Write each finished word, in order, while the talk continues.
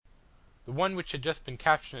The one which had just been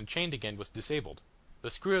captured and chained again was disabled. The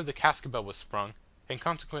screw of the cascabel was sprung, and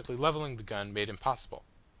consequently levelling the gun made impossible.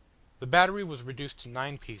 The battery was reduced to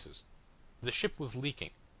 9 pieces. The ship was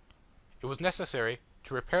leaking. It was necessary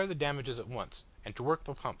to repair the damages at once, and to work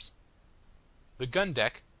the pumps. The gun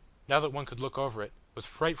deck, now that one could look over it, was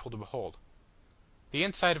frightful to behold. The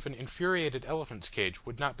inside of an infuriated elephant's cage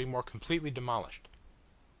would not be more completely demolished.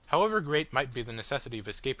 However great might be the necessity of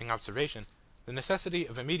escaping observation, the necessity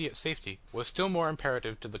of immediate safety was still more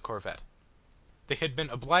imperative to the corvette. They had been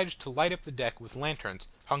obliged to light up the deck with lanterns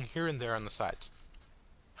hung here and there on the sides.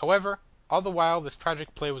 However, all the while this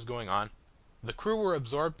tragic play was going on, the crew were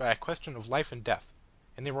absorbed by a question of life and death,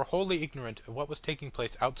 and they were wholly ignorant of what was taking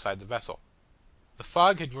place outside the vessel. The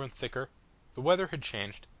fog had grown thicker, the weather had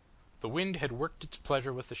changed, the wind had worked its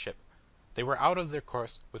pleasure with the ship. They were out of their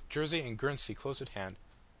course, with Jersey and Guernsey close at hand,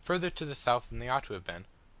 further to the south than they ought to have been,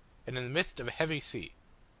 and in the midst of a heavy sea.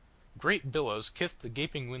 Great billows kissed the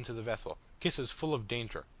gaping winds of the vessel, kisses full of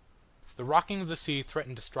danger. The rocking of the sea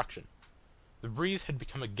threatened destruction. The breeze had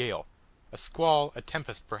become a gale, a squall, a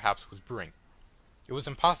tempest perhaps was brewing. It was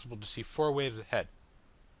impossible to see 4 waves ahead.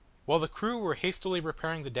 While the crew were hastily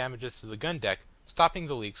repairing the damages to the gun deck, stopping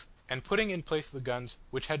the leaks, and putting in place the guns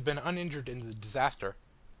which had been uninjured in the disaster,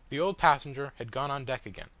 the old passenger had gone on deck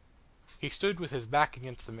again. He stood with his back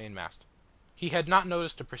against the mainmast. He had not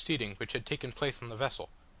noticed a proceeding which had taken place on the vessel.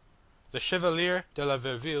 The Chevalier de la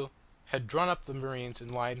Vieuville had drawn up the marines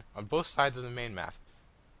in line on both sides of the mainmast,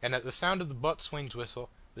 and at the sound of the boatswain's whistle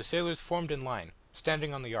the sailors formed in line,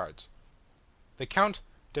 standing on the yards. The Count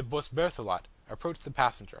de Boisberthelot approached the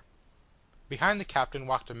passenger. Behind the captain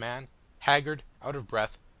walked a man, haggard, out of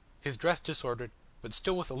breath, his dress disordered, but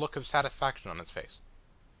still with a look of satisfaction on his face.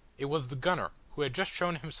 It was the gunner who had just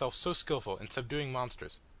shown himself so skilful in subduing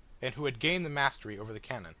monsters, and who had gained the mastery over the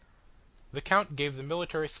cannon. The Count gave the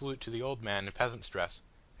military salute to the old man in peasant's dress,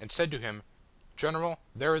 and said to him, "General,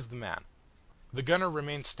 there is the man." The gunner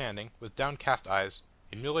remained standing, with downcast eyes,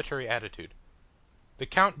 in military attitude. The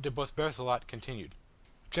Count de Boisberthelot continued,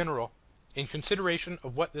 "General, in consideration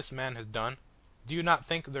of what this man has done, do you not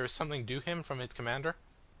think there is something due him from his commander?"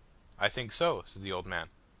 "I think so," said the old man.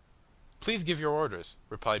 "Please give your orders,"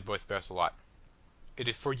 replied Boisberthelot. "It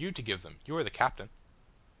is for you to give them, you are the captain."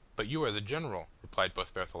 "But you are the general," replied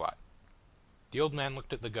Boisberthelot. The old man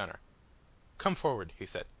looked at the gunner. "Come forward," he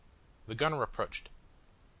said. The gunner approached.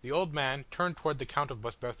 The old man turned toward the Count of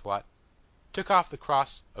Boisberthelot, took off the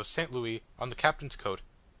cross of St. Louis on the captain's coat,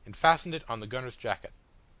 and fastened it on the gunner's jacket.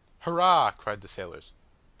 "Hurrah!" cried the sailors.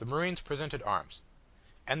 The marines presented arms.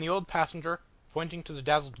 And the old passenger, pointing to the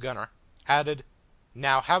dazzled gunner, added,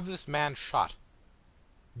 "Now have this man shot."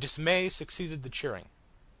 Dismay succeeded the cheering.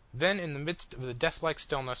 Then in the midst of the deathlike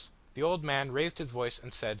stillness the old man raised his voice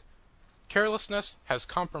and said, "Carelessness has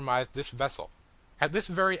compromised this vessel. At this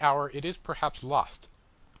very hour it is perhaps lost.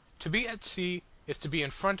 To be at sea is to be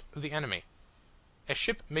in front of the enemy. A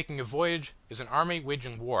ship making a voyage is an army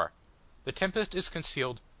waging war. The tempest is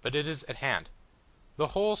concealed, but it is at hand. The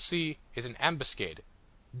whole sea is an ambuscade.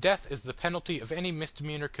 Death is the penalty of any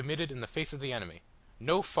misdemeanour committed in the face of the enemy.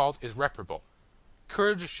 No fault is reparable.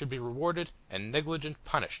 Courage should be rewarded and negligence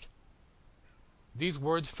punished." These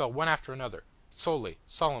words fell one after another, solely,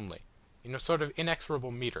 solemnly, in a sort of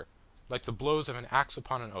inexorable metre, like the blows of an axe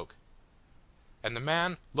upon an oak. And the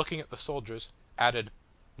man, looking at the soldiers, added,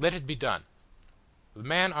 "Let it be done." The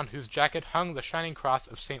man on whose jacket hung the shining cross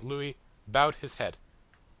of St. Louis bowed his head.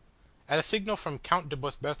 At a signal from Count de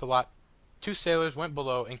Boisberthelot, 2 sailors went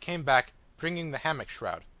below and came back bringing the hammock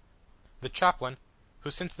shroud. The chaplain, who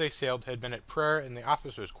since they sailed had been at prayer in the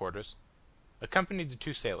officers' quarters, accompanied the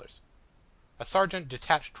 2 sailors. A sergeant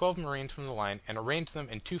detached 12 marines from the line and arranged them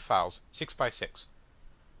in 2 files, 6 by 6.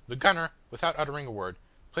 The gunner, without uttering a word,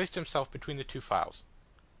 placed himself between the 2 files.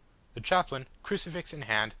 The chaplain, crucifix in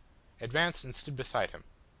hand, advanced and stood beside him.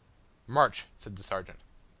 "March," said the sergeant.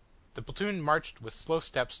 The platoon marched with slow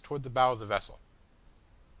steps toward the bow of the vessel.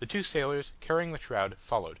 The 2 sailors, carrying the shroud,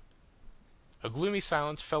 followed. A gloomy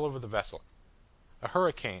silence fell over the vessel. A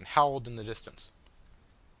hurricane howled in the distance.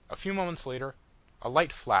 A few moments later, a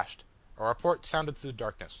light flashed, a report sounded through the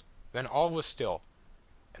darkness, then all was still,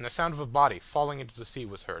 and the sound of a body falling into the sea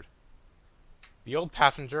was heard. The old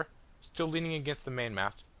passenger, still leaning against the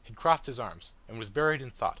mainmast, had crossed his arms, and was buried in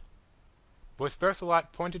thought.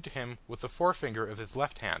 Boisberthelot pointed to him with the forefinger of his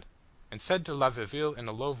left hand, and said to La Vieuville in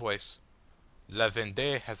a low voice, "La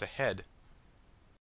Vendée has a head."